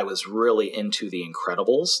year. I was really into The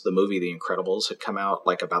Incredibles. The movie The Incredibles had come out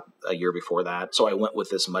like about a year before that. So I went with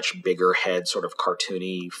this much bigger head, sort of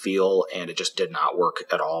cartoony feel, and it just did not work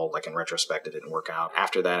at all. Like in retrospect, it didn't work out.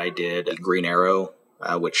 After that, I did Green Arrow.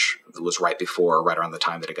 which was right around the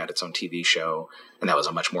time that it got its own TV show. And that was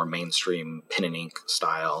a much more mainstream pen and ink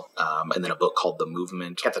style. And then a book called The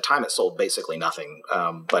Movement. At the time, it sold basically nothing,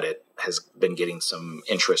 but it has been getting some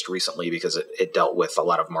interest recently because it dealt with a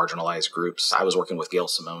lot of marginalized groups. I was working with Gail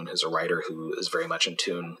Simone, who's a writer who is very much in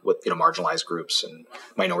tune with marginalized groups and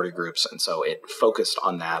minority groups. And so it focused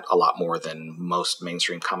on that a lot more than most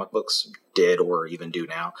mainstream comic books did or even do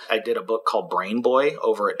now. I did a book called Brain Boy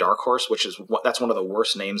over at Dark Horse, that's one of the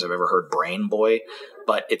worst names I've ever heard, Brain Boy,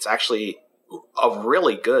 but it's actually a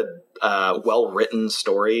really good, well-written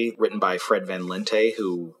story written by Fred Van Lente,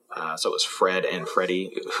 who so it was Fred and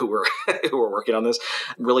Freddie who were working on this.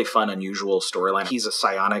 Really fun, unusual storyline. He's a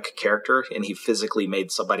psionic character, and he physically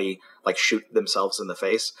made somebody like shoot themselves in the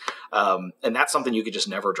face. And that's something you could just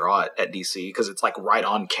never draw at DC because it's like right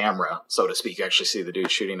on camera, so to speak. You actually see the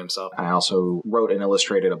dude shooting himself. I also wrote and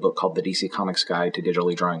illustrated a book called The DC Comics Guide to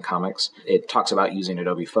Digitally Drawing Comics. It talks about using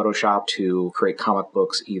Adobe Photoshop to create comic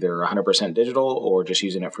books, either 100% digital or just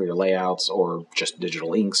using it for your layouts or just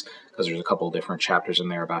digital inks, because there's a couple of different chapters in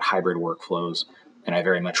there about hybrid workflows. And I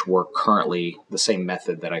very much work currently the same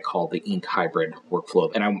method that I call the ink hybrid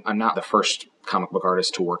workflow. And I'm not the first comic book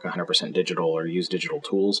artist to work 100% digital or use digital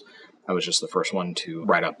tools. I was just the first one to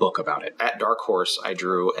write a book about it. At Dark Horse, I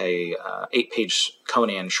drew a 8-page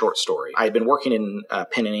Conan short story. I had been working in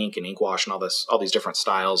pen and ink and ink wash and all these different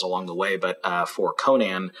styles along the way, but for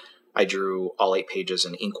Conan, I drew all 8 pages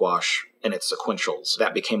in ink wash and its sequentials.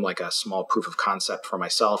 That became like a small proof of concept for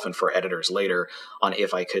myself and for editors later on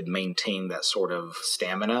if I could maintain that sort of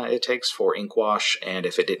stamina it takes for ink wash and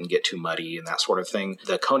if it didn't get too muddy and that sort of thing.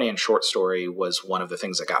 The Conan short story was one of the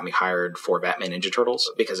things that got me hired for Batman Ninja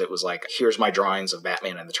Turtles because it was like, here's my drawings of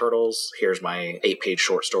Batman and the Turtles, here's my 8-page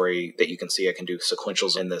short story that you can see I can do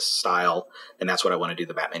sequentials in this style, and that's what I want to do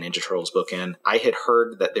the Batman Ninja Turtles book in. I had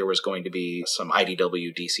heard that there was going to be some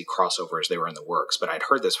IDW DC crossovers, they were in the works, but I'd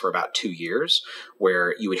heard this for about 2 years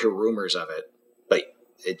where you would hear rumors of it, but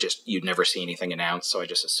you'd never see anything announced. So I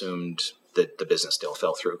just assumed that the business deal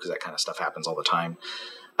fell through because that kind of stuff happens all the time.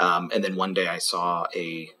 And then one day I saw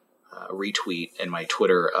a retweet in my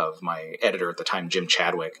Twitter of my editor at the time, Jim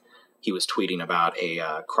Chadwick. He was tweeting about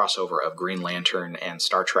a crossover of Green Lantern and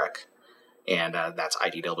Star Trek. And that's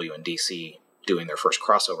IDW and DC doing their first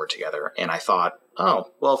crossover together. And I thought,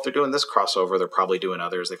 oh, well, if they're doing this crossover, they're probably doing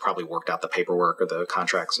others. They probably worked out the paperwork or the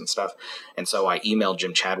contracts and stuff. And so I emailed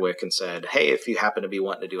Jim Chadwick and said, hey, if you happen to be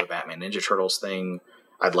wanting to do a Batman Ninja Turtles thing,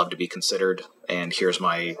 I'd love to be considered. And here's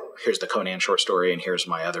the Conan short story, and here's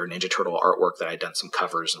my other Ninja Turtle artwork that I'd done some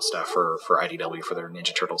covers and stuff for IDW for their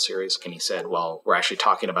Ninja Turtle series. And he said, well, we're actually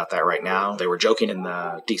talking about that right now. They were joking in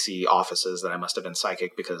the DC offices that I must have been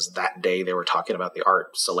psychic because that day they were talking about the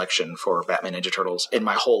art selection for Batman Ninja Turtles. In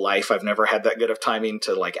my whole life, I've never had that good of timing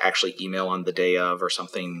to like actually email on the day of or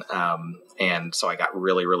something. And so I got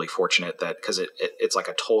really, really fortunate that because it's like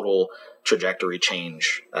a total trajectory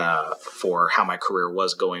change for how my career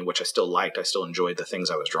was going, which I still liked. I still enjoyed the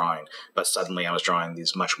things I was drawing, but suddenly I was drawing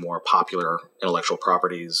these much more popular intellectual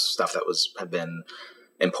properties, stuff that have been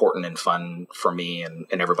important and fun for me and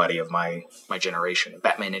everybody of my generation.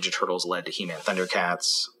 Batman Ninja Turtles led to He-Man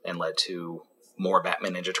Thundercats and led to more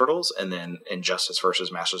Batman Ninja Turtles, and then Injustice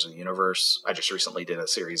versus Masters of the Universe. I just recently did a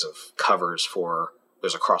series of covers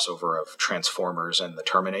there's a crossover of Transformers and the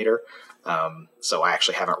Terminator. So I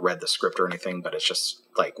actually haven't read the script or anything, but it's just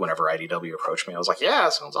like whenever IDW approached me, I was like, yeah,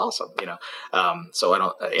 that sounds awesome. So I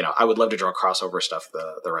don't, I would love to draw crossover stuff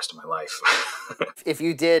the rest of my life. If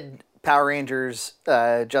you did Power Rangers,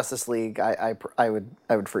 Justice League, I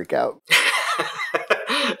would freak out.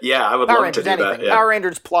 Yeah, I would Power love Rangers, to do anything. that. Yeah. Power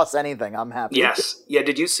Rangers plus anything, I'm happy. Yes. Yeah,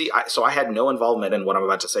 did you see, so I had no involvement in what I'm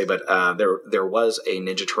about to say, but there was a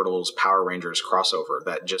Ninja Turtles Power Rangers crossover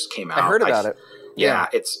that just came out. I heard about it. Yeah,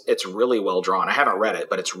 it's really well drawn. I haven't read it,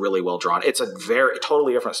 but it's really well drawn. It's a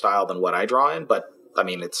totally different style than what I draw in, but I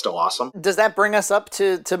mean, it's still awesome. Does that bring us up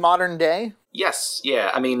to modern day? Yes. Yeah.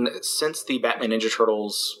 I mean, since the Batman Ninja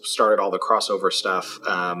Turtles started all the crossover stuff,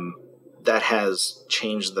 that has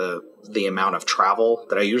changed the amount of travel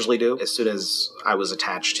that I usually do. As soon as I was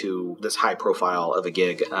attached to this high profile of a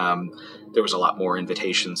gig, there was a lot more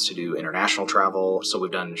invitations to do international travel. So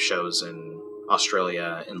we've done shows in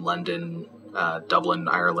Australia, in London, Dublin,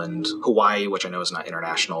 Ireland, Hawaii, which I know is not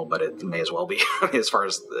international, but it may as well be as far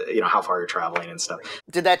as how far you're traveling and stuff.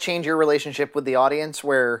 Did that change your relationship with the audience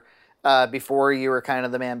where before you were kind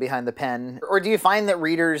of the man behind the pen? Or do you find that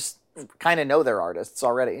readers kind of know their artists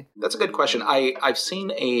already? That's a good question. I've seen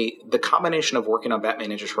the combination of working on Batman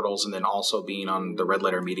Ninja Turtles and then also being on the Red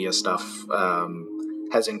Letter Media stuff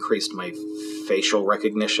has increased my facial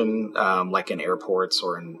recognition, like in airports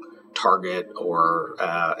or in Target or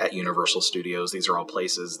at Universal Studios. These are all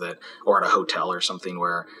places that, or at a hotel or something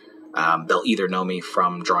where they'll either know me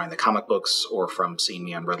from drawing the comic books or from seeing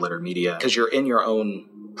me on Red Letter Media, because you're in your own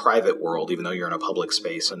private world, even though you're in a public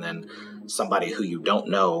space. And then somebody who you don't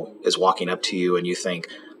know is walking up to you and you think,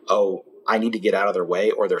 oh, I need to get out of their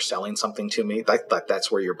way, or they're selling something to me.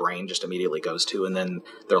 That's where your brain just immediately goes to. And then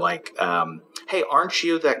they're like, hey, aren't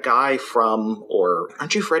you that guy from, or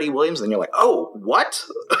aren't you Freddie Williams? And you're like, oh, what?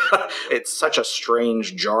 It's such a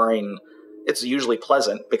strange, jarring. It's usually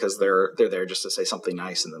pleasant because they're there just to say something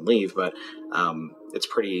nice and then leave. But it's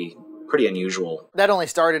pretty unusual. That only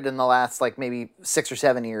started in the last like maybe 6 or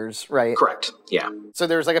 7 years, right? Correct. Yeah. So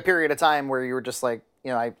there was like a period of time where you were just like,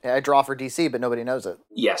 I draw for DC, but nobody knows it.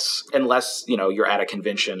 Yes. Unless, you're at a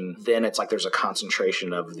convention, then it's like there's a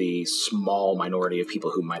concentration of the small minority of people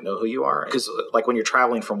who might know who you are. Because like when you're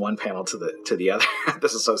traveling from one panel to the other,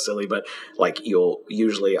 this is so silly, but like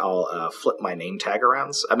I'll flip my name tag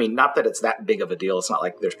around. I mean, not that it's that big of a deal. It's not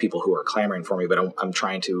like there's people who are clamoring for me, but I'm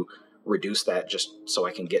trying to reduce that just so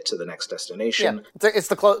I can get to the next destination. Yeah, it's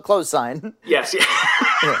the closed sign. Yes. Yeah.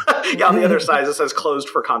 Yeah, on the other side it says closed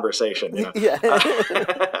for conversation. Yeah.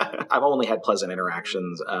 I've only had pleasant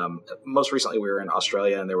interactions. Most recently we were in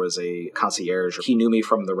Australia and there was a concierge. He knew me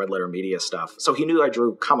from the Red Letter Media stuff. So he knew I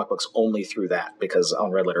drew comic books only through that, because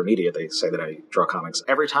on Red Letter Media they say that I draw comics.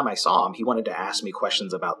 Every time I saw him, he wanted to ask me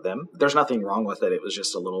questions about them. There's nothing wrong with it. It was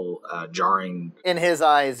just a little jarring. In his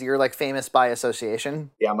eyes, you're like famous by association.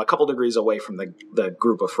 Yeah, I'm a couple degrees away from the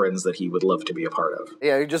group of friends that he would love to be a part of.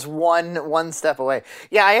 Yeah, you're just one step away.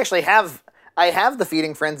 Yeah, I actually have the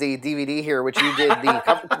Feeding Frenzy DVD here, which you did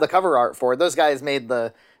the cover art for. Those guys made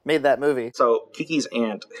that movie. So Kiki's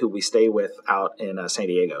aunt, who we stay with out in San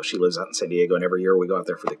Diego, she lives out in San Diego, and every year we go out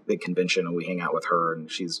there for the big convention and we hang out with her,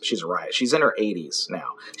 and she's a riot. She's in her 80s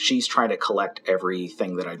now. She's trying to collect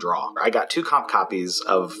everything that I draw. I got 2 comp copies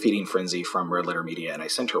of Feeding Frenzy from Red Letter Media, and I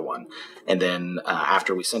sent her one. And then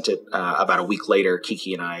after we sent it, about a week later,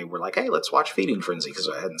 Kiki and I were like, hey, let's watch Feeding Frenzy, because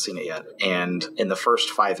I hadn't seen it yet. And in the first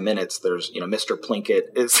 5 minutes, there's, Mr.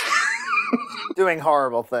 Plinkett is doing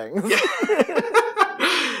horrible things. Yeah.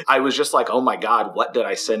 I was just like, oh my God, what did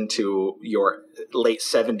I send to your late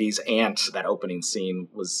 70s aunt? That opening scene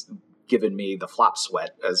was giving me the flop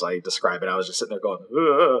sweat, as I describe it. I was just sitting there going,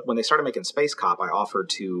 ugh. When they started making Space Cop, I offered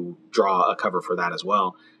to draw a cover for that as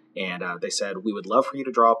well. And they said, we would love for you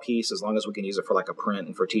to draw a piece as long as we can use it for like a print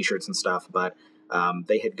and for t-shirts and stuff. But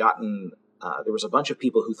they had gotten... there was a bunch of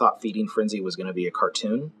people who thought Feeding Frenzy was going to be a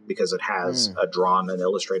cartoon because it has a drawn and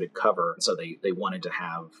illustrated cover. So they wanted to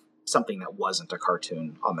have something that wasn't a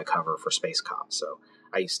cartoon on the cover for Space Cop. So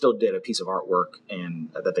I still did a piece of artwork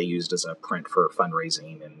and that they used as a print for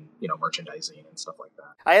fundraising and, merchandising and stuff like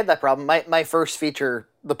that. I had that problem. My first feature,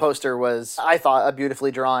 the poster was, I thought, a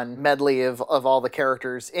beautifully drawn medley of all the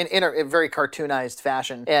characters in a very cartoonized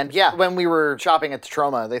fashion. And yeah, when we were shopping at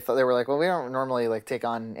Troma, they were like, well, we don't normally like take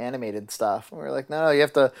on animated stuff. And we were like, no, you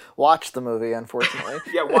have to watch the movie, unfortunately.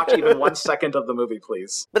 Yeah, watch even 1 second of the movie,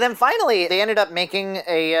 please. But then finally, they ended up making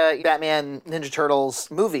a Batman Ninja Turtles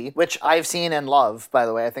movie, which I've seen and love, by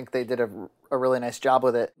the way. I think they did a really nice job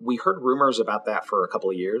with it. We heard rumors about that for a couple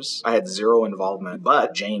of years. I had zero involvement,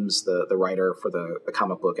 but James, the writer for the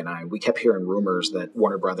comic book, and we kept hearing rumors that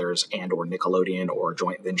Warner Brothers and or Nickelodeon or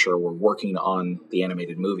joint venture were working on the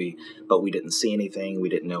animated movie, but we didn't see anything. We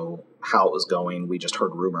didn't know how it was going. We just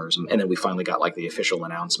heard rumors. And then we finally got like the official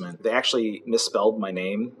announcement. They actually misspelled my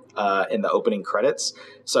name in the opening credits.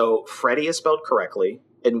 So Freddie is spelled correctly.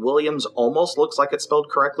 And Williams almost looks like it's spelled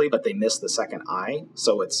correctly, but they missed the second I.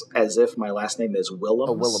 So it's as if my last name is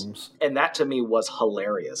Willems. Oh, Willems. And that to me was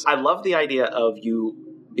hilarious. I love the idea of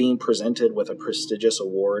you being presented with a prestigious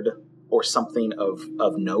award or something of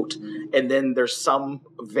note, and then there's some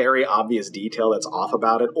very obvious detail that's off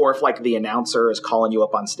about it, or if like the announcer is calling you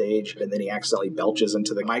up on stage and then he accidentally belches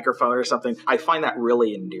into the microphone or something. I find that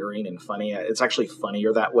really endearing and funny. It's actually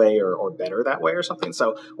funnier that way or better that way or something.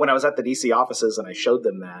 So when I was at the DC offices and I showed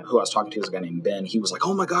them that, who I was talking to was a guy named Ben, he was like,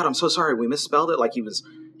 oh my God, I'm so sorry, we misspelled it. Like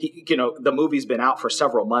the movie's been out for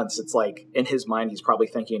several months. It's like in his mind, he's probably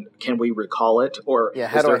thinking, can we recall it? Or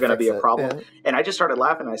is there going to be a problem? Yeah. And I just started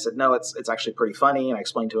laughing. I said, no, it's actually pretty funny. And I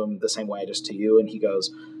explained to him the same way I just to you. And he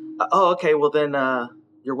goes, oh, okay, well then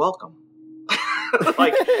you're welcome.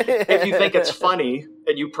 Like, if you think it's funny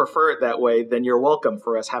and you prefer it that way, then you're welcome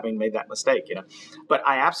for us having made that mistake, But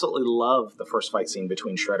I absolutely love the first fight scene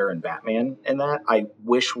between Shredder and Batman in that. I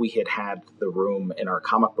wish we had the room in our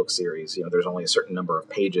comic book series. There's only a certain number of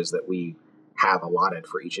pages that we have allotted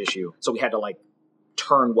for each issue. So we had to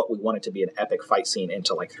turn what we wanted to be an epic fight scene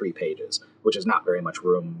into 3 pages, which is not very much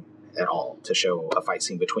room at all to show a fight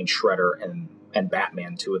scene between Shredder and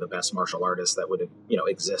Batman, two of the best martial artists that would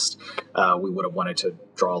exist. We would have wanted to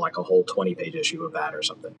draw like a whole 20-page issue of that or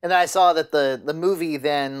something. And then I saw that the movie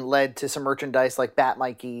then led to some merchandise like Bat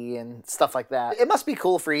Mikey and stuff like that. It must be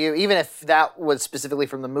cool for you, even if that was specifically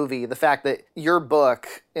from the movie, the fact that your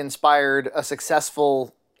book inspired a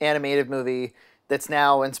successful animated movie that's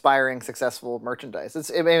now inspiring successful merchandise.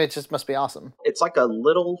 It just must be awesome. It's like a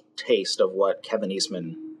little taste of what Kevin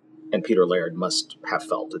Eastman and Peter Laird must have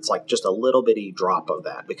felt. It's like just a little bitty drop of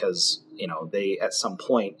that because, they at some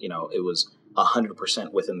point, it was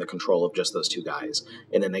 100% within the control of just those two guys.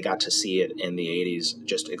 And then they got to see it in the 80s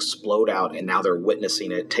just explode out, and now they're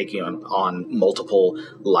witnessing it taking on multiple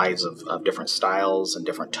lives of different styles and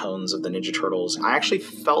different tones of the Ninja Turtles. I actually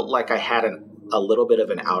felt like I had a little bit of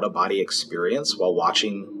an out-of-body experience while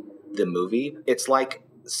watching the movie. It's like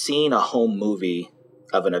seeing a home movie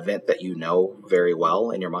of an event that you know very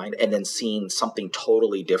well in your mind, and then seeing something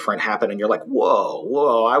totally different happen, and you're like,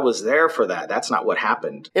 whoa, I was there for that. That's not what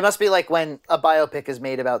happened. It must be like when a biopic is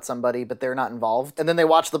made about somebody, but they're not involved, and then they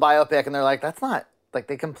watch the biopic, and they're like, that's not... Like,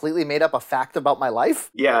 they completely made up a fact about my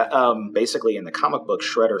life? Yeah, basically in the comic book,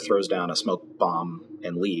 Shredder throws down a smoke bomb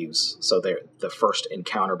and leaves. So the first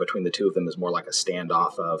encounter between the two of them is more like a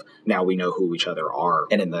standoff of, now we know who each other are.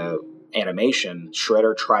 And in the animation,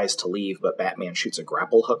 Shredder tries to leave, but Batman shoots a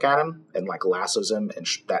grapple hook at him and, lassos him, and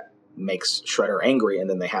that makes Shredder angry, and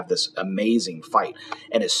then they have this amazing fight.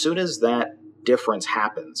 And as soon as that difference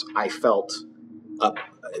happens, I felt...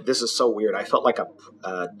 this is so weird. I felt like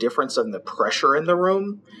a difference in the pressure in the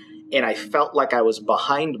room, and I felt like I was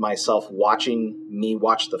behind myself watching me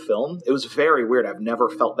watch the film. It was very weird. I've never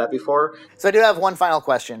felt that before. So I do have one final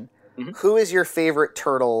question. Mm-hmm. Who is your favorite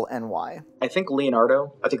turtle and why? I think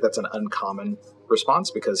Leonardo. I think that's an uncommon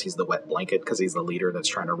response because he's the wet blanket, because he's the leader that's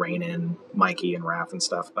trying to rein in Mikey and Raph and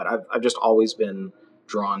stuff. But I've just always been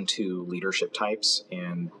drawn to leadership types,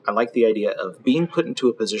 and I like the idea of being put into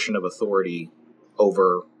a position of authority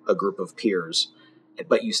over a group of peers,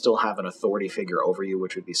 but you still have an authority figure over you,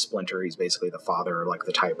 which would be Splinter. He's basically the father, like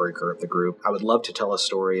the tiebreaker of the group. I would love to tell a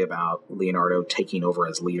story about Leonardo taking over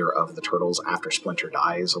as leader of the Turtles after Splinter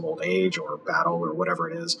dies of old age or battle or whatever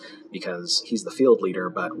it is, because he's the field leader,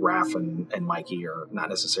 but Raph and Mikey are not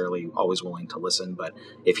necessarily always willing to listen. But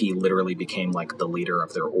if he literally became like the leader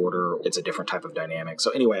of their order, it's a different type of dynamic.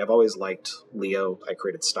 So anyway, I've always liked Leo. I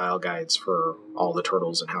created style guides for all the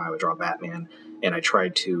Turtles and how I would draw Batman. And I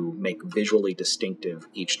tried to make visually distinctive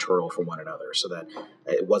each turtle from one another so that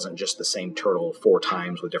it wasn't just the same turtle 4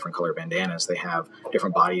 times with different color bandanas. They have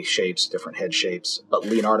different body shapes, different head shapes. But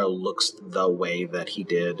Leonardo looks the way that he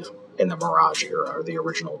did in the Mirage era, or the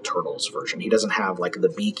original Turtles version. He doesn't have like the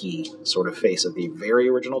beaky sort of face of the very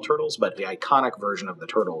original Turtles, but the iconic version of the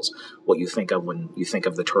Turtles, what you think of when you think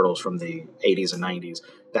of the Turtles from the 80s and 90s,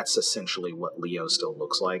 that's essentially what Leo still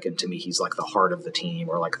looks like. And to me, he's like the heart of the team,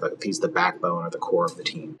 or like he's the backbone or the core of the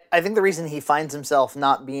team. I think the reason he finds himself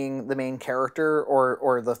not being the main character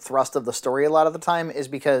or the thrust of the story a lot of the time is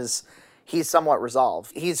because he's somewhat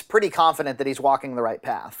resolved. He's pretty confident that he's walking the right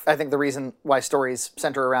path. I think the reason why stories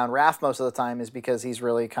center around Raph most of the time is because he's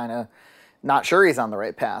really kind of not sure he's on the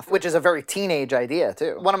right path, which is a very teenage idea,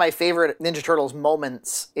 too. One of my favorite Ninja Turtles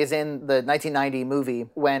moments is in the 1990 movie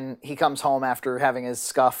when he comes home after having his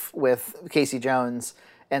scuff with Casey Jones,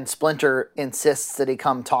 and Splinter insists that he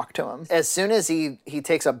come talk to him. As soon as he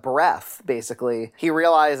takes a breath, basically, he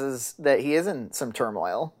realizes that he is in some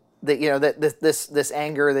turmoil. That, you know, that this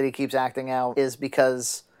anger that he keeps acting out is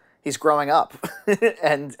because he's growing up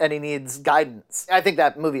and he needs guidance. I think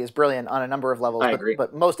that movie is brilliant on a number of levels. I agree.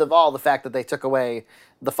 But most of all, the fact that they took away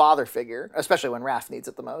the father figure, especially when Raph needs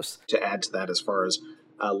it the most. To add to that, as far as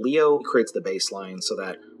Leo creates the baseline so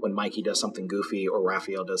that when Mikey does something goofy or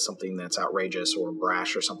Raphael does something that's outrageous or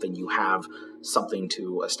brash or something, you have something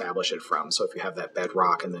to establish it from. So if you have that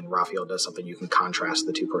bedrock and then Raphael does something, you can contrast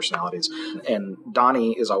the two personalities. And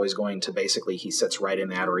Donnie is always going to basically, he sits right in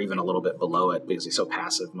that or even a little bit below it because he's so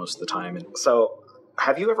passive most of the time. And so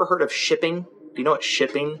have you ever heard of shipping? Do you know what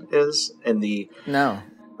shipping is in the... No.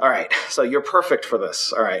 All right, so you're perfect for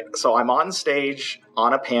this. All right, so I'm on stage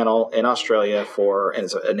on a panel in Australia and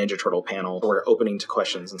it's a Ninja Turtle panel. We're opening to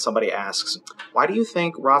questions, and somebody asks, why do you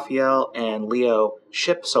think Raphael and Leo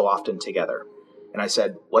ship so often together? And I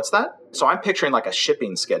said, what's that? So I'm picturing like a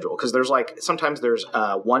shipping schedule, because sometimes there's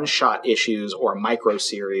one-shot issues or a micro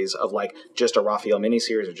series of like just a Raphael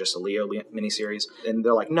miniseries or just a Leo miniseries. And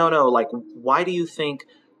they're like, no, like, why do you think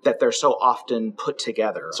that they're so often put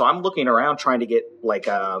together? So I'm looking around trying to get like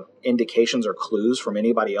indications or clues from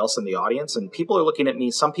anybody else in the audience, and people are looking at me.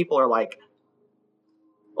 Some people are like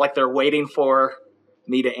they're waiting for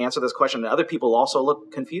me to answer this question. And other people also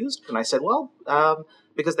look confused. And I said, well,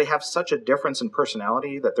 because they have such a difference in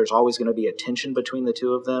personality that there's always going to be a tension between the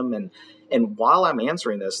two of them. And while I'm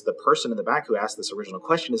answering this, the person in the back who asked this original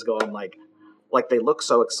question is going like they look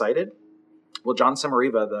so excited. Well, John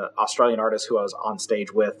Samariva, the Australian artist who I was on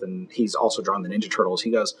stage with, and he's also drawn the Ninja Turtles,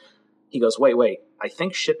 he goes, wait, I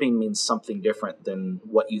think shipping means something different than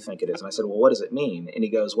what you think it is. And I said, well, what does it mean? And he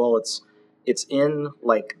goes, well, it's in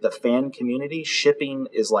like the fan community. Shipping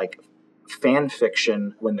is like fan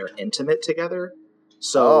fiction when they're intimate together.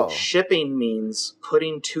 So shipping means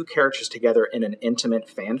putting two characters together in an intimate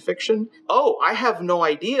fan fiction. Oh, I have no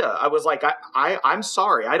idea. I was like, I'm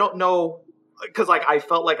sorry. I don't know. Because like I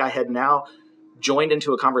felt like I had now joined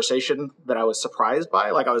into a conversation that I was surprised by.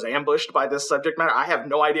 Like I was ambushed by this subject matter. I have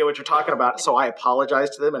no idea what you're talking about. So I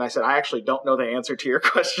apologized to them and I said, I actually don't know the answer to your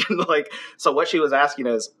question. So what she was asking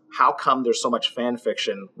is, how come there's so much fan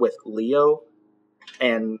fiction with Leo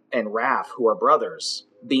and Raph, who are brothers,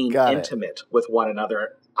 being intimate with one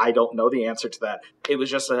another? I don't know the answer to that. It was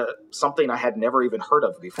just something I had never even heard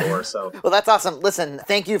of before. So, well, that's awesome. Listen,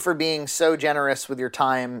 thank you for being so generous with your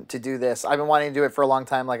time to do this. I've been wanting to do it for a long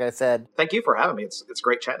time, like I said. Thank you for having me. It's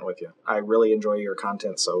great chatting with you. I really enjoy your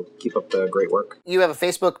content, so keep up the great work. You have a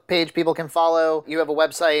Facebook page people can follow. You have a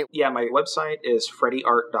website. Yeah, my website is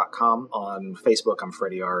freddyart.com. On Facebook, I'm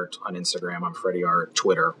Freddy Art. On Instagram, I'm Freddy Art.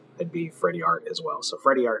 Twitter, it'd be Freddy Art as well. So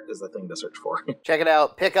Freddy Art is the thing to search for. Check it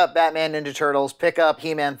out. Pick up Batman Ninja Turtles. Pick up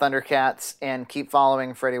He-Man Thundercats. And keep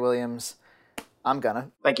following Freddie Williams. I'm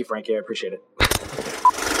gonna. Thank you, Frankie. I appreciate it.